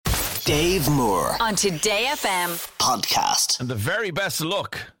Dave Moore on Today FM podcast. And the very best of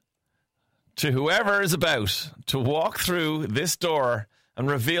luck to whoever is about to walk through this door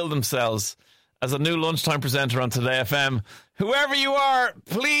and reveal themselves as a new lunchtime presenter on Today FM. Whoever you are,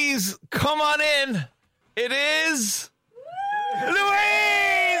 please come on in. It is Louise!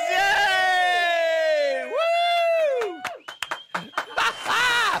 Yay! Woo!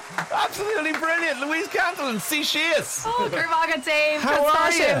 Absolutely brilliant. Louise Cantillon, see she is. Oh, Gurmaga Dave. How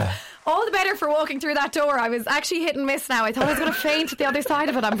are you? All the better for walking through that door. I was actually hit and miss now. I thought I was going to faint at the other side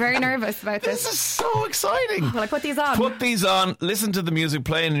of it. I'm very nervous about this. This is so exciting. Will I put these on? Put these on. Listen to the music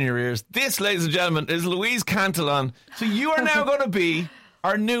playing in your ears. This, ladies and gentlemen, is Louise Cantillon. So you are now going to be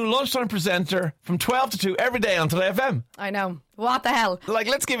our new lunchtime presenter from 12 to 2 every day on Today FM. I know. What the hell? Like,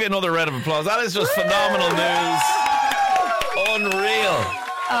 let's give you another round of applause. That is just phenomenal news. Unreal.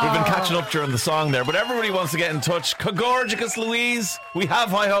 We've been catching up during the song there, but everybody wants to get in touch. Cogorgicus Louise, we have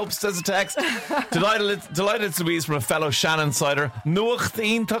high hopes, says a text. Delighted it's Louise from a fellow Shannon cider. Nuach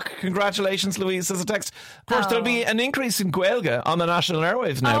Íntoch, congratulations Louise, says a text. Of course, there'll be an increase in Gaelga on the national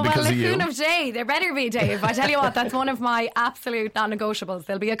airwaves now because of you. Of Day, there better be, Dave. I tell you what, that's one of my absolute non-negotiables.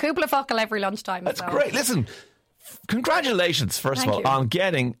 There'll be a couple of fuckle every lunchtime. That's great. Listen, congratulations, first of all, on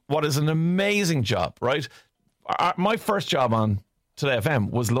getting what is an amazing job, right? My first job on Today FM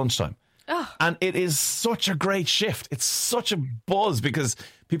was lunchtime. Oh. And it is such a great shift. It's such a buzz because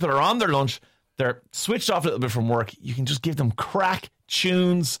people are on their lunch, they're switched off a little bit from work. You can just give them crack,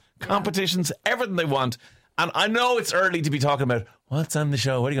 tunes, competitions, everything they want. And I know it's early to be talking about what's on the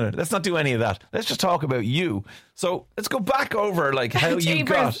show. What are you going to do? Let's not do any of that. Let's just talk about you. So let's go back over like how you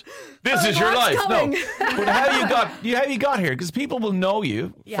got. This is your life. Coming? No, but how you got here? Because people will know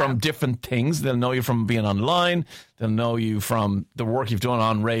you from different things. They'll know you from being online. They'll know you from the work you've done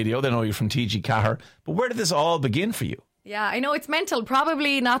on radio. They'll know you from TG Cahir. But where did this all begin for you? Yeah, I know it's mental.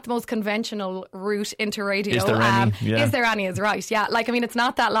 Probably not the most conventional route into radio. Is there any? Is there any is right. Yeah, like, I mean, it's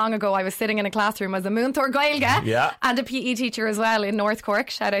not that long ago I was sitting in a classroom as a Múntóir Gaeilge and a PE teacher as well in North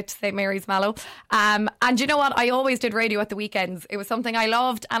Cork. Shout out to St Mary's Mallow. And you know what? I always did radio at the weekends. It was something I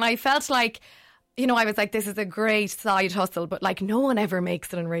loved, and I felt like, you know, I was like, this is a great side hustle, but like no one ever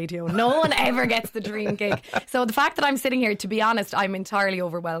makes it on radio. No one ever gets the dream gig. So the fact that I'm sitting here, to be honest, I'm entirely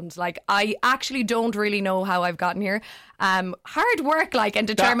overwhelmed. Like, I actually don't really know how I've gotten here. Hard work, like, and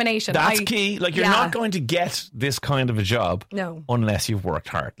determination. That's key. Like, you're not going to get this kind of a job unless you've worked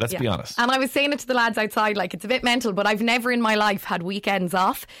hard. Let's be honest. And I was saying it to the lads outside, like, it's a bit mental, but I've never in my life had weekends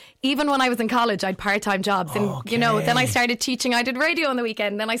off. Even when I was in college, I had part-time jobs. And, you know, then I started teaching. I did radio on the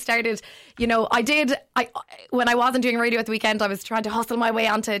weekend. Then I started, you know, when I wasn't doing radio at the weekend, I was trying to hustle my way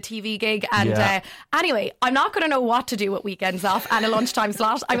onto a TV gig. And anyway, I'm not going to know what to do with weekends off and a lunchtime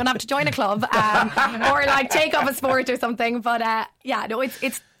slot. I'm going to have to join a club or like take up a sport or something. But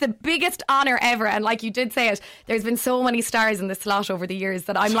it's the biggest honour ever. And like you did say it, there's been so many stars in this slot over the years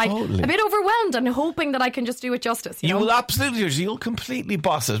that I'm like a bit overwhelmed and hoping that I can just do it justice. You know? Will absolutely, you'll completely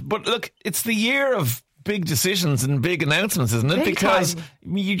boss it. But look, it's the year of big decisions and big announcements, isn't it? Big because time.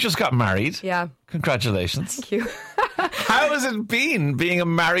 You just got married. Yeah. Congratulations. Thank you. How has it been being a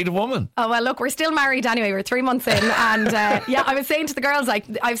married woman? Oh, well, look, we're still married anyway. We're 3 months in. And I was saying to the girls, like,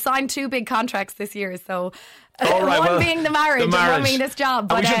 I've signed 2 big contracts this year. So one being the marriage and one being this job.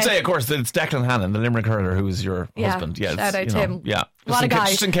 But we should say, of course, that it's Declan Hannon, the Limerick hurler, who is your husband. Yeah, shout out to him. Yeah. What a guy.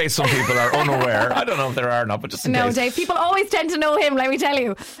 Just in case some people are unaware. I don't know if there are or not, but just in case. No, Dave, people always tend to know him, let me tell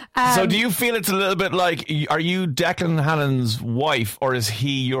you. So do you feel it's a little bit like, are you Declan Hannon's wife or is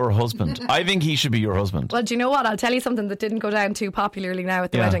he your husband? I think he should be your husband. Well, do you know what? I'll tell you something that didn't go down too popularly now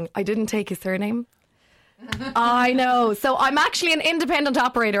at the wedding. I didn't take his surname. I know. So I'm actually an independent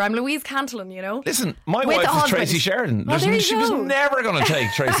operator. I'm Louise Cantillon, you know. Listen, my wife is Tracy Sheridan. She was never going to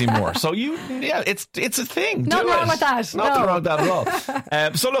take Tracy Moore. So it's a thing. Nothing wrong with that. Nothing wrong with that at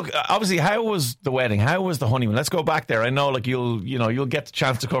all. So look, obviously, how was the wedding? How was the honeymoon? Let's go back there. I know, like you'll get the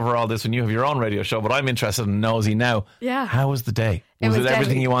chance to cover all this when you have your own radio show, but I'm interested in nosy now. Yeah. How was the day? Was it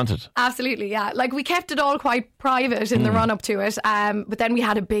everything you wanted? Absolutely, yeah. Like, we kept it all quite private in the run-up to it, but then we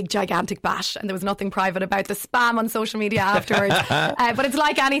had a big, gigantic bash, and there was nothing private about the spam on social media afterwards. But it's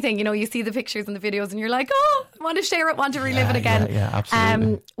like anything, you know, you see the pictures and the videos and you're like, oh, I want to share it, want to relive it again. Yeah,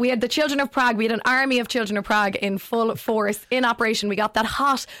 absolutely. We had the Children of Prague. We had an army of Children of Prague in full force, in operation. We got the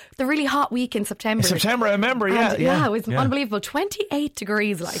really hot week in September. I remember, yeah. It was unbelievable. 28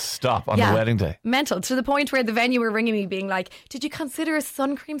 degrees, like. Stop on the wedding day. Mental. To the point where the venue were ringing me being like, did you consider consider a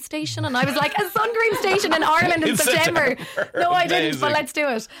sun cream station? And I was like, a sun cream station in Ireland in September. No, I didn't, but let's do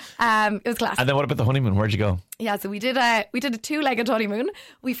it. It was class. And then what about the honeymoon? Where'd you go? Yeah, so we did a 2-legged honeymoon.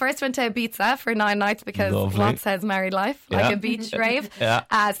 We first went to Ibiza for 9 nights because what says married life? Like a beach rave. So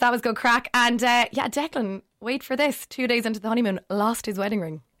that was good crack. And Declan, wait for this, 2 days into the honeymoon, lost his wedding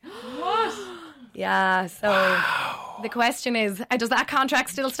ring. What? Yeah, so the question is, does that contract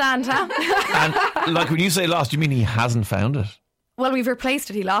still stand, huh? And like when you say lost, you mean he hasn't found it? Well, we've replaced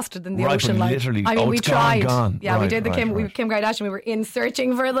it. He lost it in the ocean. But literally, we tried. Gone. Yeah, we did Kim Kardashian. We were in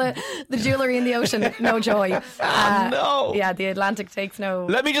searching for the jewellery in the ocean. No joy. No. Yeah, the Atlantic takes no.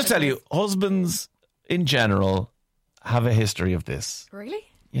 Let me just tell you, husbands in general have a history of this. Really?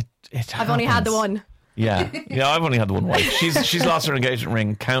 It I've only had the one. Yeah, I've only had the one wife. She's lost her engagement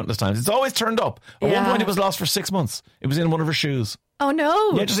ring countless times. It's always turned up. At one point, it was lost for 6 months. It was in one of her shoes. Oh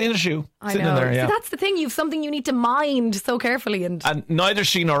no! Yeah, just in a shoe, sitting in there. Yeah, see, that's the thing. You've something you need to mind so carefully, and neither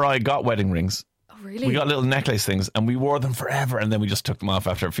she nor I got wedding rings. Really? We got little necklace things and we wore them forever, and then we just took them off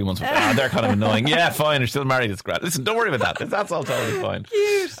after a few months. They're kind of annoying. Yeah, fine, you're still married, it's great. Listen, don't worry about that. That's all totally fine.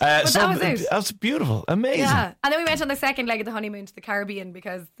 Cute. But that was it. That's beautiful. Amazing. Yeah. And then we went on the second leg of the honeymoon to the Caribbean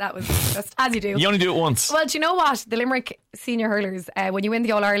because that was just as you do. You only do it once. Well, do you know what? The Limerick senior hurlers, when you win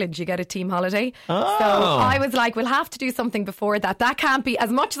the All-Ireland, you get a team holiday. Oh. So I was like, we'll have to do something before that. That can't be, as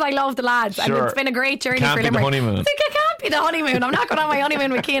much as I love the lads, and it's been a great journey for Limerick. The honeymoon. I think it can't be the honeymoon. I'm not going on my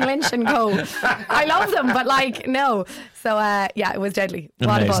honeymoon with Cian Lynch and co. I love them, but like, no. So it was deadly.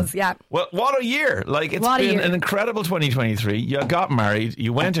 What a buzz, yeah. Well, what a year. Like, it's been an incredible 2023. You got married,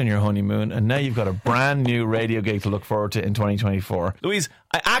 you went on your honeymoon, and now you've got a brand new radio gig to look forward to in 2024. Louise,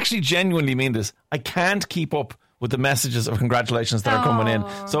 I actually genuinely mean this. I can't keep up with the messages of congratulations that are coming in.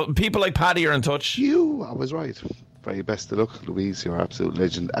 So people like Paddy are in touch. I was right. Very best of luck, Louise. You're an absolute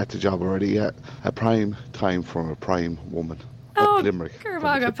legend at the job already. A prime time for a prime woman. Limerick.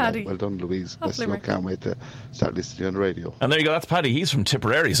 Paddy. Well done, Louise. Best of luck. Can't wait to start listening to you on the radio. And there you go. That's Paddy. He's from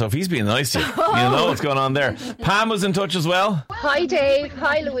Tipperary, so if he's being nice to you, you know what's going on there. Pam was in touch as well. Hi, Dave.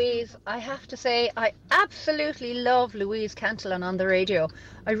 Hi, Louise. I have to say, I absolutely love Louise Cantillon on the radio.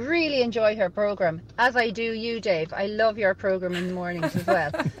 I really enjoy her programme, as I do you, Dave. I love your programme in the mornings as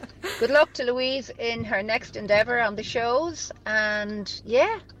well. Good luck to Louise in her next endeavour on the shows. And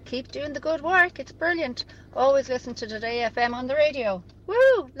yeah, keep doing the good work. It's brilliant. Always listen to Today FM on the radio.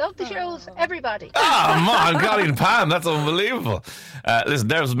 Woo! Love the shows, everybody. Oh, my God, and Pam, that's unbelievable. Listen,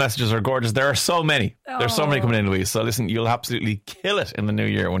 those messages are gorgeous. There are so many. There's so many coming in, Louise. So listen, you'll absolutely kill it in the new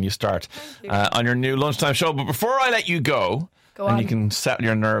year when you start on your new lunchtime show. But before I let you go and you can settle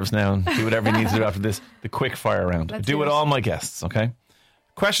your nerves now and do whatever you need to do after this, the quick fire round. Do with all my guests, okay?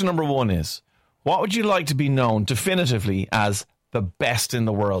 Question number 1 is, what would you like to be known definitively as the best in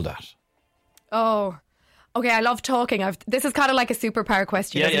the world at? Okay, I love talking. This is kind of like a superpower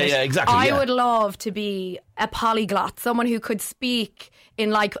question, isn't it? Yeah, exactly. I would love to be a polyglot, someone who could speak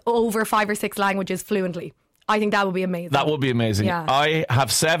in like over 5 or 6 languages fluently. I think that would be amazing. That would be amazing. Yeah. I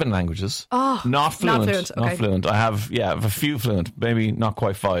have 7 languages. Not fluent. Not fluent. I have a few fluent, maybe not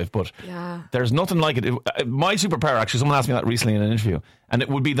quite 5, but there's nothing like it. My superpower, actually, someone asked me that recently in an interview, and it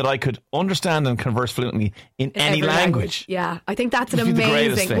would be that I could understand and converse fluently in any language. Yeah, I think that's an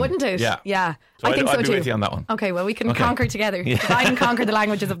amazing, wouldn't it? Yeah. So I think so I'd too. be with you on that one. Okay, well, we can conquer together. Divide and conquer the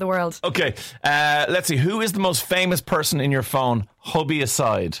languages of the world. Okay, let's see. Who is the most famous person in your phone, hubby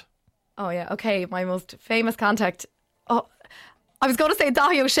aside? Oh, yeah. Okay, my most famous contact. Oh, I was going to say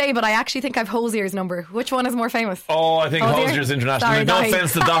Dahi O'Shea, but I actually think I've Hosier's number. Which one is more famous? Oh, I think Hosier's international. Sorry, no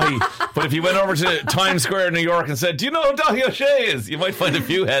offence to Dahi, but if you went over to Times Square in New York and said, do you know who Dahi O'Shea is? You might find a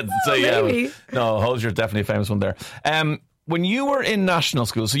few heads and say, maybe. No, Hosier's definitely a famous one there. When you were in national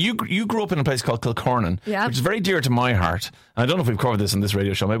school, so you grew up in a place called Kilcornan, which is very dear to my heart. I don't know if we've covered this in this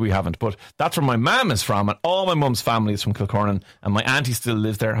radio show, maybe we haven't, but that's where my mum is from, and all my mum's family is from Kilcornan, and my auntie still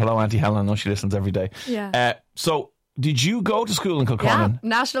lives there. Hello, Auntie Helen, I know she listens every day. So did you go to school in Kilcornan? Yeah,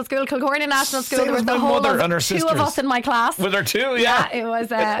 national school, Kilcornan National School. Same there was as the my whole mother of and her 2 sisters. of us in my class. With her too, yeah. It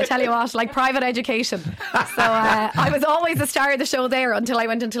was, I tell you what, like private education. So I was always the star of the show there until I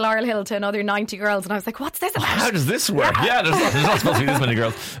went into Laurel Hill to another 90 girls, and I was like, what's this about? How does this work? Yeah, there's not supposed to be this many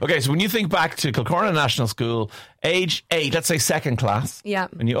girls. Okay, so when you think back to Kilcornan National School, age 8, let's say 2nd class,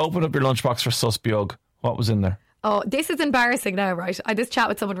 and you open up your lunchbox for Sus Biog, what was in there? Oh, this is embarrassing now, right? I had this chat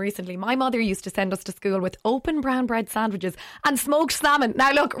with someone recently. My mother used to send us to school with open brown bread sandwiches and smoked salmon.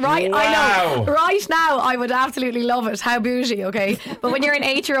 Now look, right, Wow. I know. Right now, I would absolutely love it. How bougie, okay? But when you're an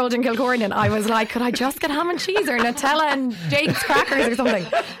 8-year-old in Kilcornan, I was like, could I just get ham and cheese or Nutella and Jake's crackers or something?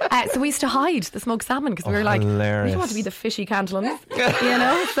 So we used to hide the smoked salmon because we were like, hilarious. we don't want to be the fishy Cantillons, you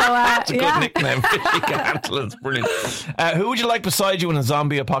know? So, That's a yeah. good nickname. Fishy Cantillons. Brilliant. Who would you like beside you in a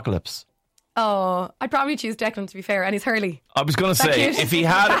zombie apocalypse? Oh, I'd probably choose Declan, to be fair, and he's Hurley. I was going to say, cute? if he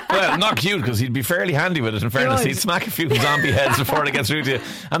had, well, not cute, because he'd be fairly handy with it, in fairness. would. He'd smack a few zombie heads before it gets through to you.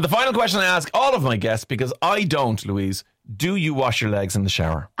 And the final question I ask all of my guests, because I don't, Louise, do you wash your legs in the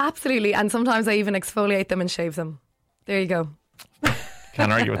shower? Absolutely, and sometimes I even exfoliate them and shave them. There you go.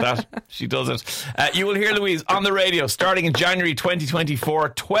 Can't argue with that. She does it. You will hear Louise on the radio starting in January 2024,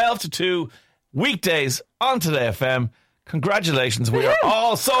 12 to 2, weekdays on Today FM. Congratulations. We are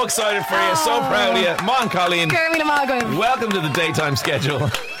all so excited for you, so proud of you. Mon Colleen, welcome to the daytime schedule.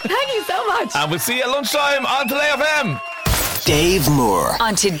 Thank you so much. And we'll see you at lunchtime on Today FM. Dave Moore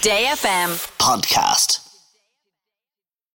on Today FM podcast.